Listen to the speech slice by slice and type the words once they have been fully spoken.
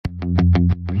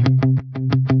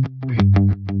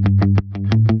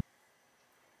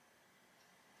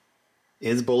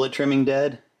Is bullet trimming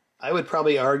dead? I would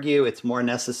probably argue it's more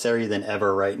necessary than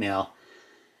ever right now.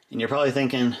 And you're probably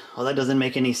thinking, well, that doesn't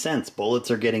make any sense.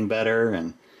 Bullets are getting better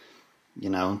and, you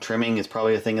know, trimming is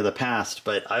probably a thing of the past.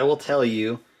 But I will tell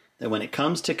you that when it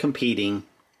comes to competing,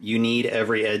 you need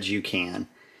every edge you can.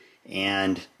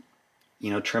 And,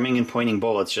 you know, trimming and pointing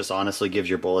bullets just honestly gives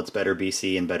your bullets better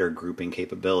BC and better grouping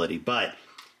capability. But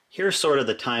here's sort of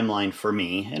the timeline for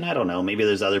me. And I don't know, maybe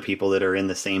there's other people that are in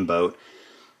the same boat.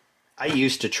 I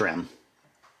used to trim.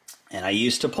 And I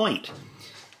used to point.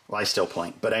 Well, I still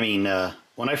point. But I mean,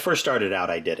 when I first started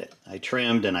out, I did it. I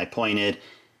trimmed and I pointed,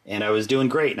 and I was doing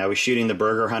great. And I was shooting the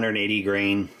Berger 180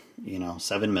 grain, you know,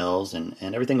 7 mils, and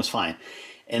everything was fine.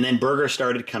 And then Berger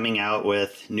started coming out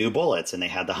with new bullets, and they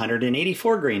had the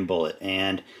 184 grain bullet.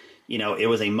 And, you know, it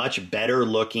was a much better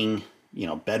looking, you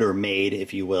know, better made,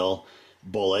 if you will,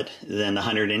 bullet than the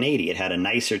 180. It had a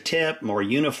nicer tip, more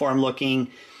uniform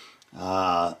looking,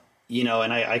 you know,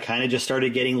 and I kind of just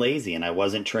started getting lazy, and I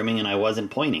wasn't trimming and I wasn't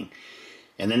pointing.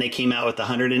 And then they came out with the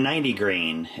 190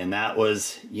 grain, and that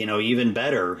was, you know, even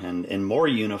better and more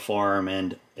uniform,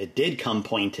 and it did come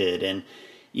pointed. And,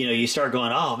 you know, you start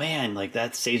going, oh man, like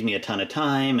that saves me a ton of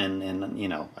time, and you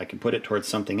know, I can put it towards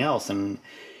something else. And,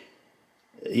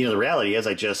 you know, the reality is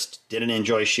I just didn't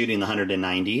enjoy shooting the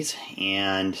 190s,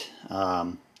 and,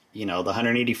 you know, the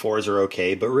 184s are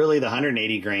okay, but really the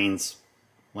 180 grains,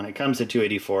 when it comes to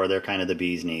 284, they're kind of the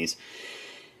bee's knees.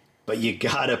 But you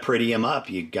gotta pretty them up.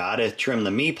 You gotta trim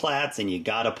the me-plats, and you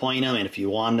gotta point them, and if you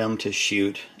want them to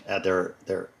shoot at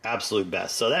their absolute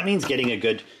best. So that means getting a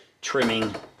good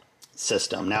trimming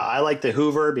system. Now, I like the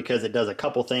Hoover because it does a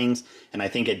couple things, and I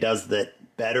think it does that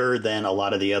better than a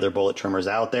lot of the other bullet trimmers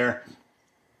out there.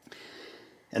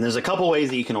 And there's a couple ways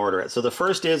that you can order it. So the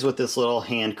first is with this little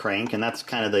hand crank, and that's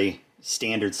kind of the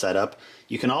standard setup.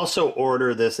 You can also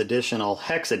order this additional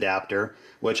hex adapter,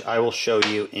 which I will show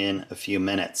you in a few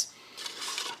minutes.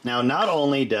 Now, not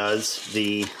only does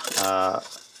the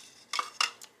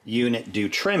unit do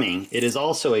trimming, it is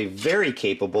also a very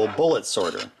capable bullet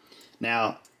sorter.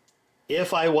 Now,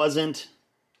 if I wasn't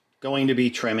going to be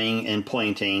trimming and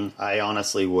pointing, I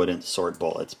honestly wouldn't sort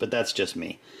bullets, but that's just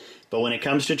me. But when it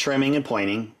comes to trimming and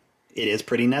pointing, it is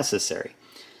pretty necessary.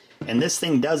 And this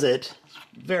thing does it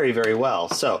very, very well.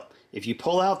 So, if you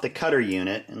pull out the cutter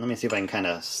unit, and let me see if I can kind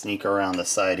of sneak around the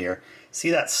side here. See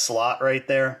that slot right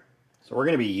there? So we're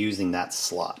going to be using that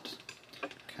slot.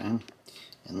 Okay.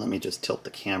 And let me just tilt the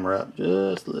camera up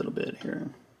just a little bit here.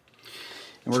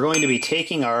 And we're going to be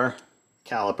taking our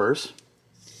calipers,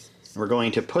 and we're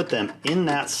going to put them in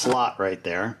that slot right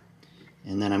there,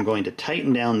 and then I'm going to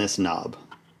tighten down this knob.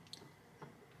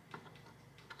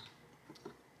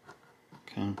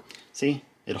 Okay. See?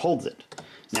 It holds it.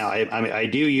 Now, I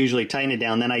do usually tighten it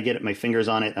down, then I get my fingers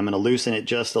on it. I'm going to loosen it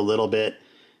just a little bit,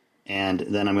 and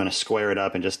then I'm going to square it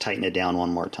up and just tighten it down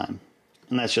one more time.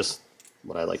 And that's just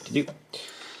what I like to do.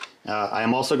 I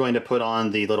am also going to put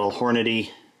on the little Hornady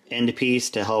end piece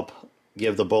to help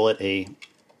give the bullet a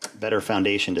better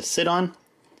foundation to sit on.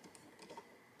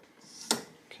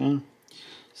 Okay,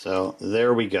 so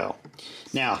there we go.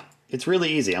 Now, it's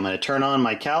really easy. I'm going to turn on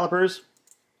my calipers,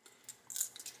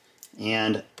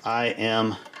 and I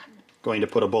am going to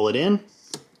put a bullet in,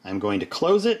 I'm going to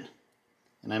close it,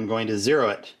 and I'm going to zero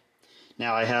it.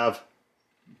 Now I have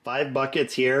 5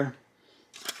 buckets here,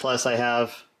 plus I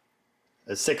have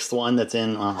a 6th one that's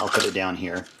in, well, I'll put it down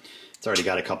here. It's already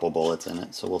got a couple bullets in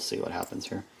it, so we'll see what happens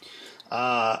here.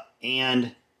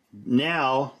 And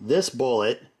now this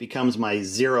bullet becomes my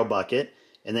 0 bucket,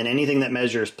 and then anything that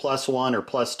measures +1 or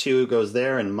 +2 goes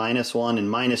there, and -1 and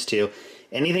 -2.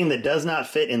 Anything that does not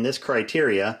fit in this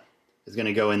criteria is going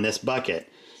to go in this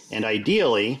bucket. And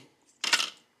ideally,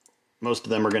 most of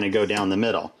them are going to go down the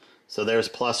middle. So there's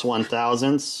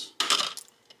 +1,000ths,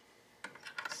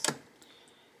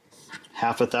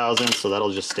 1/2 thousandths, so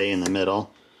that'll just stay in the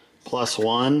middle.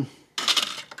 +1,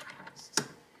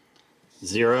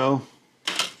 0.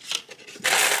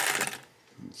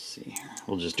 Let's see here.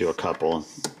 We'll just do a couple.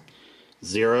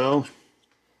 0.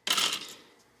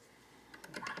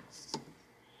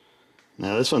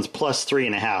 Now this one's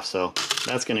 +3.5, so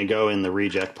that's going to go in the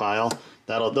reject pile.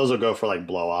 Those will go for like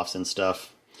blow-offs and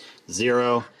stuff.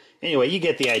 0. Anyway, you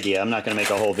get the idea. I'm not going to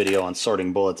make a whole video on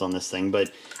sorting bullets on this thing,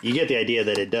 but you get the idea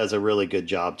that it does a really good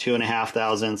job. 2.5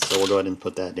 thousandths, so we'll go ahead and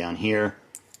put that down here.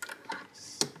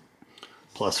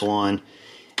 +1.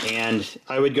 And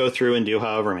I would go through and do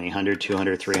however many, 100,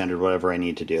 200, 300, whatever I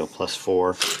need to do.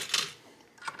 +4.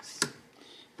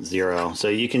 0. So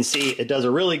you can see it does a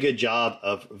really good job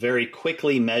of very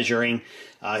quickly measuring.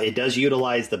 It does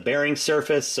utilize the bearing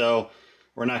surface, so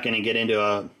We're not going to get into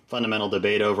a fundamental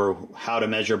debate over how to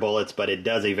measure bullets, but it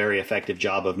does a very effective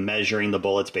job of measuring the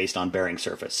bullets based on bearing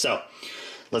surface. So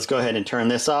let's go ahead and turn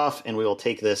this off, and we will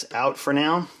take this out for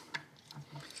now.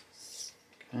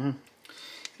 Okay.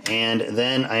 And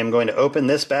then I am going to open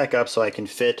this back up so I can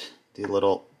fit the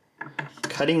little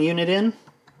cutting unit in.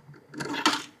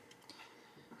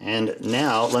 And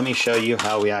now let me show you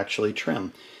how we actually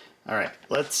trim. All right,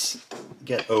 let's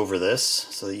get over this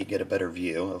so that you get a better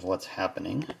view of what's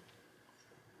happening.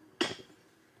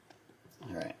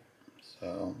 All right,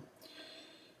 so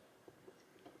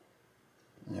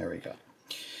there we go.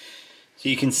 So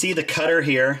you can see the cutter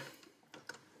here.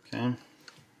 Okay.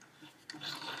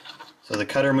 So the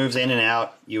cutter moves in and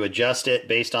out. You adjust it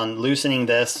based on loosening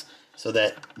this so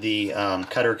that the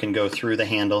cutter can go through the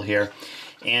handle here.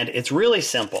 And it's really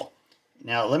simple.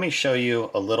 Now let me show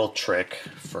you a little trick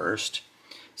first.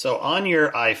 So on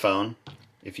your iPhone,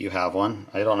 if you have one,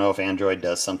 I don't know if Android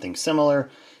does something similar,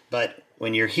 but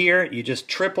when you're here, you just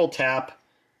triple tap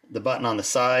the button on the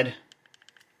side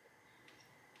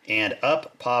and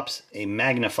up pops a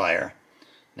magnifier.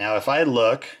 Now if I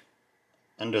look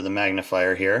under the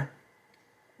magnifier here,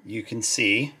 you can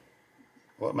see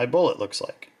what my bullet looks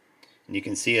like. And you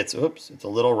can see it's, oops, it's a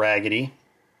little raggedy.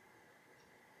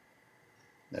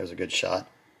 There's a good shot.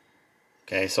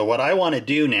 Okay, so what I want to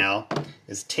do now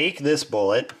is take this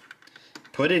bullet,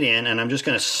 put it in, and I'm just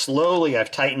going to slowly,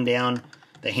 I've tightened down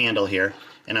the handle here,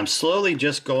 and I'm slowly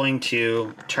just going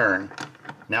to turn.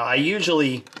 Now I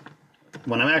usually,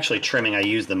 when I'm actually trimming, I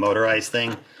use the motorized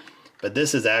thing, but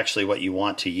this is actually what you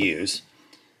want to use.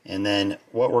 And then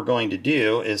what we're going to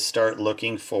do is start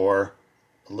looking for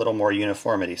a little more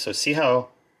uniformity. So see how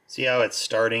it's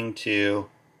starting to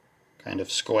kind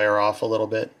of square off a little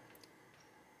bit?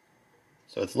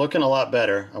 So it's looking a lot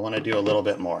better. I want to do a little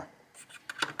bit more.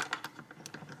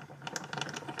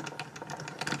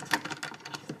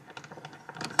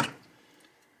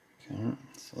 Okay,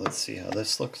 so let's see how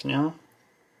this looks now.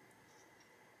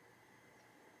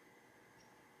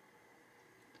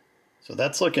 So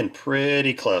that's looking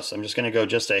pretty close. I'm just going to go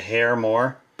just a hair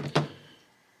more.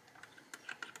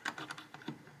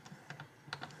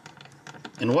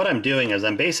 And what I'm doing is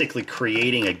I'm basically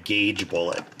creating a gauge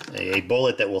bullet, a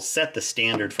bullet that will set the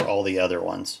standard for all the other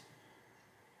ones.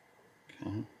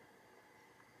 Okay.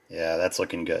 Yeah, that's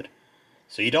looking good.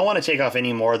 So you don't want to take off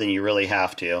any more than you really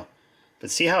have to.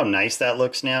 But see how nice that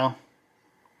looks now?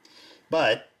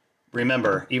 But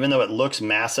remember, even though it looks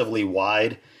massively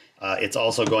wide, it's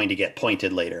also going to get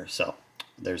pointed later. So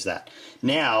there's that.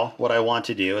 Now what I want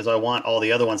to do is I want all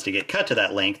the other ones to get cut to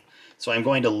that length. So I'm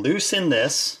going to loosen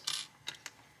this.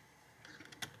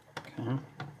 Okay.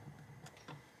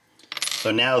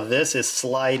 So now this is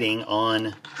sliding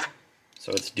on,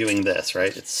 so it's doing this,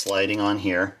 right? It's sliding on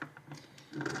here.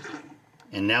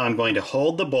 And now I'm going to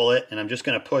hold the bullet and I'm just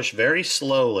going to push very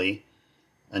slowly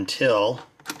until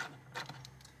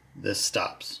this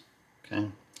stops. Okay.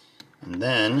 And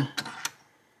then,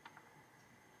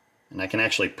 and I can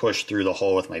actually push through the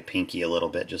hole with my pinky a little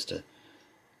bit just to,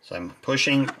 so I'm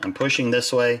pushing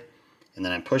this way, and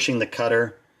then I'm pushing the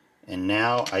cutter, and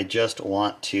now I just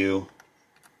want to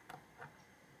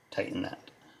tighten that.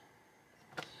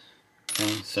 Okay,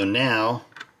 so now,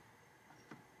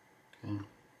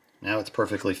 now it's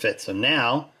perfectly fit. So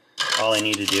now, all I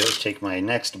need to do is take my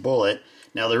next bullet.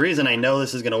 Now the reason I know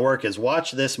this is going to work is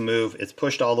watch this move. It's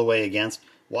pushed all the way against.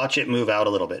 Watch it move out a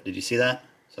little bit. Did you see that?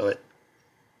 So it,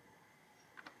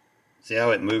 see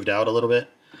how it moved out a little bit?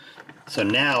 So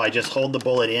now I just hold the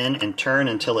bullet in and turn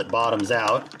until it bottoms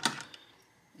out.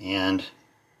 And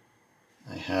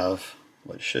I have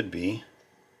what should be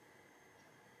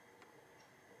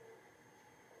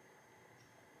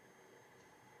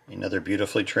another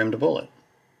beautifully trimmed bullet.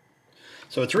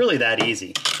 So it's really that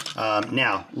easy.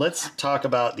 Now let's talk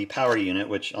about the power unit,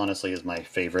 which honestly is my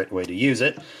favorite way to use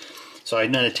it. So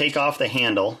I'm going to take off the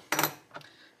handle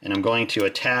and I'm going to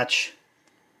attach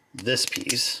this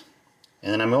piece,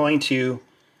 and then I'm going to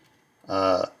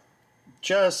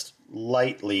just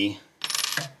lightly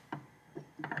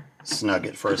snug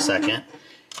it for a second.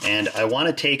 And I want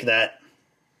to take that,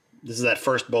 this is that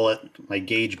first bullet, my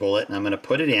gauge bullet, and I'm going to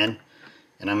put it in,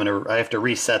 and I have to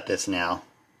reset this now.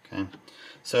 Okay,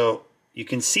 so you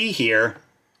can see here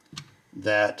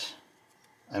that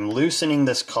I'm loosening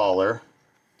this collar,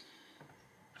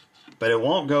 but it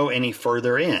won't go any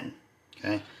further in.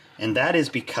 Okay, and that is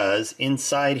because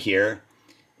inside here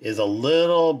is a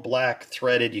little black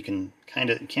threaded, you can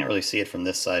you can't really see it from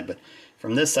this side, but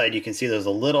from this side you can see there's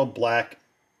a little black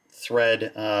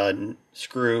thread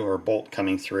screw or bolt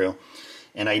coming through,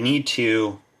 and I need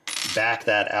to back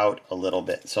that out a little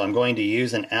bit. So I'm going to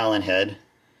use an Allen head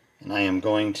and I am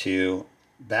going to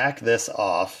back this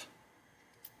off,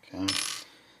 okay,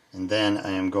 and then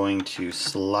I am going to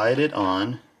slide it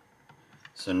on,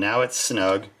 so now it's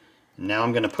snug. Now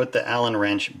I'm going to put the Allen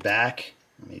wrench back.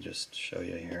 Let me just show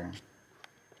you here.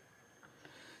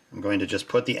 I'm going to just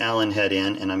put the Allen head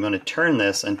in, and I'm going to turn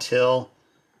this until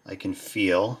I can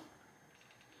feel.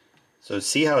 So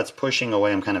see how it's pushing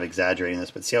away? I'm kind of exaggerating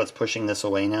this, but see how it's pushing this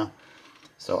away now?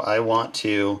 So I want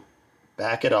to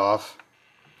back it off,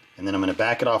 and then I'm going to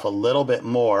back it off a little bit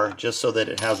more just so that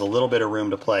it has a little bit of room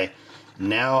to play.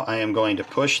 Now I am going to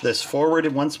push this forward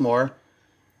once more.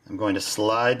 I'm going to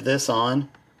slide this on.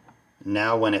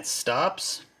 Now when it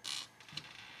stops,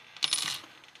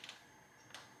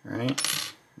 right,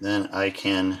 then I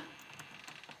can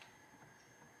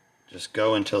just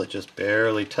go until it just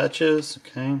barely touches,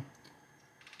 okay?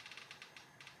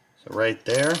 So right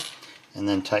there, and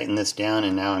then tighten this down,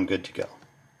 and now I'm good to go.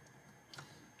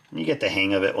 And you get the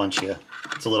hang of it once you,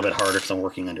 it's a little bit harder because I'm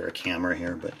working under a camera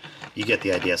here, but you get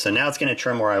the idea. So now it's going to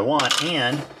trim where I want,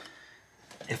 and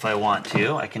if I want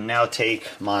to, I can now take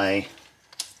my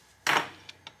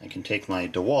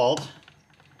DeWalt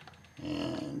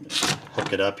and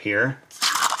hook it up here.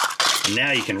 And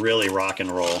now you can really rock and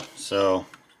roll. So,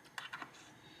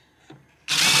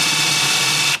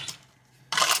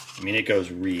 I mean, it goes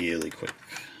really quick.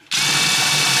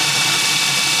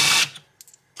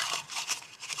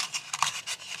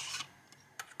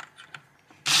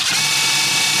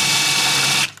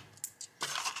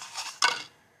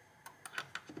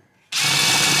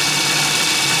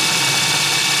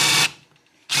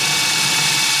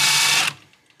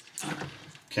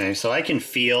 Okay, so I can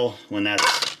feel when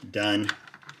that's done.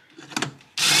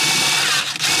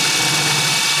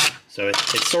 So it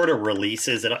sort of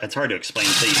releases. It's hard to explain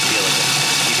until you feel it.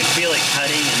 You can feel it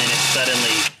cutting, and then it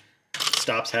suddenly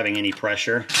stops having any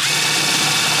pressure.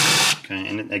 Okay,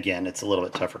 and again, it's a little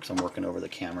bit tougher because I'm working over the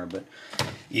camera, but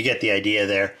you get the idea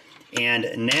there. And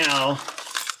now,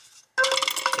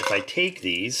 if I take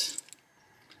these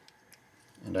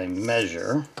and I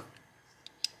measure,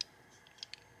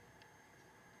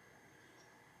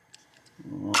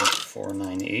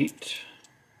 498.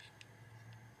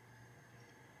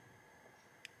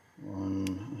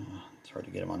 It's hard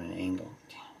to get them on an angle.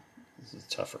 This is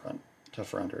tougher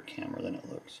under a camera than it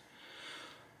looks.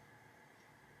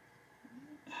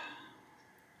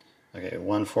 Okay,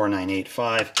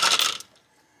 14985.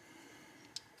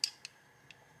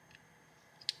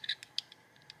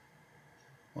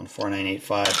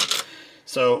 $14985.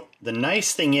 So the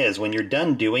nice thing is when you're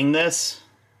done doing this,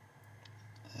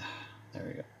 there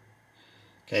we go.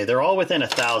 Okay, they're all within a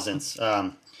thousandths,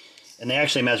 and they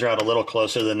actually measure out a little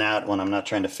closer than that when I'm not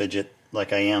trying to fidget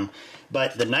like I am.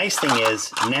 But the nice thing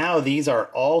is now these are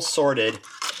all sorted.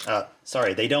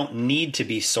 Sorry, they don't need to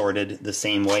be sorted the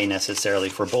same way necessarily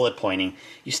for bullet pointing.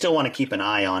 You still want to keep an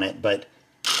eye on it, but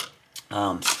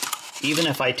even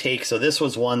if I take, so this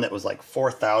was one that was like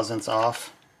 4 thousandths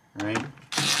off, right?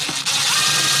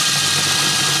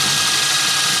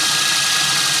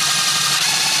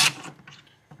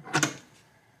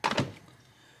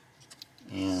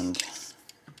 And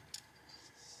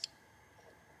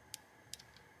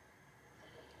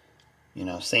you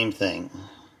know, same thing.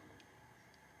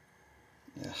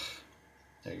 Ugh,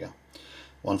 there you go.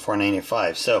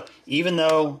 14985. So even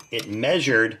though it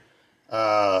measured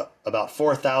about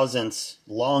 4 thousandths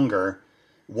longer,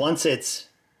 once it's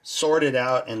sorted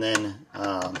out and then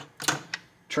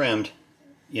trimmed,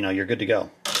 you know, you're good to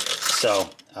go. So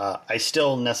I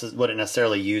still wouldn't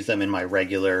necessarily use them in my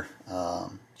regular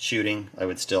shooting. I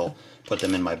would still put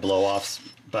them in my blow-offs,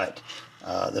 but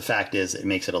the fact is it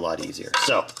makes it a lot easier.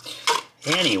 So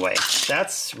anyway,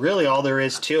 that's really all there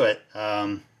is to it.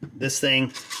 This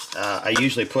thing, I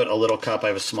usually put a little cup. I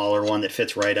have a smaller one that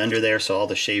fits right under there, so all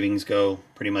the shavings go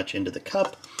pretty much into the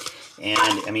cup.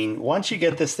 And I mean, once you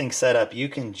get this thing set up, you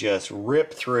can just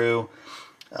rip through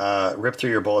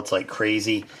your bullets like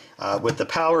crazy. With the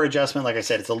power adjustment, like I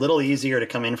said, it's a little easier to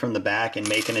come in from the back and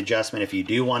make an adjustment if you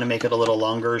do want to make it a little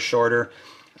longer or shorter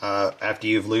after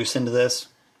you've loosened this.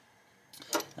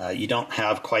 You don't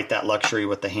have quite that luxury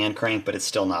with the hand crank, but it's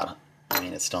still not, I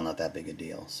mean, it's still not that big a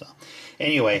deal. So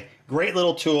anyway, great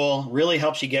little tool, really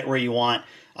helps you get where you want.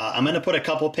 I'm going to put a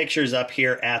couple pictures up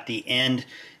here at the end,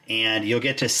 and you'll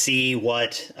get to see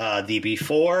what the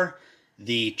before,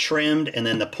 the trimmed, and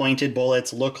then the pointed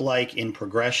bullets look like in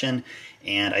progression.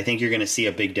 And I think you're going to see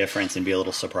a big difference and be a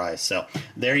little surprised. So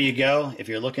there you go. If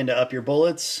you're looking to up your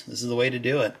bullets, this is the way to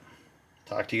do it.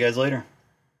 Talk to you guys later.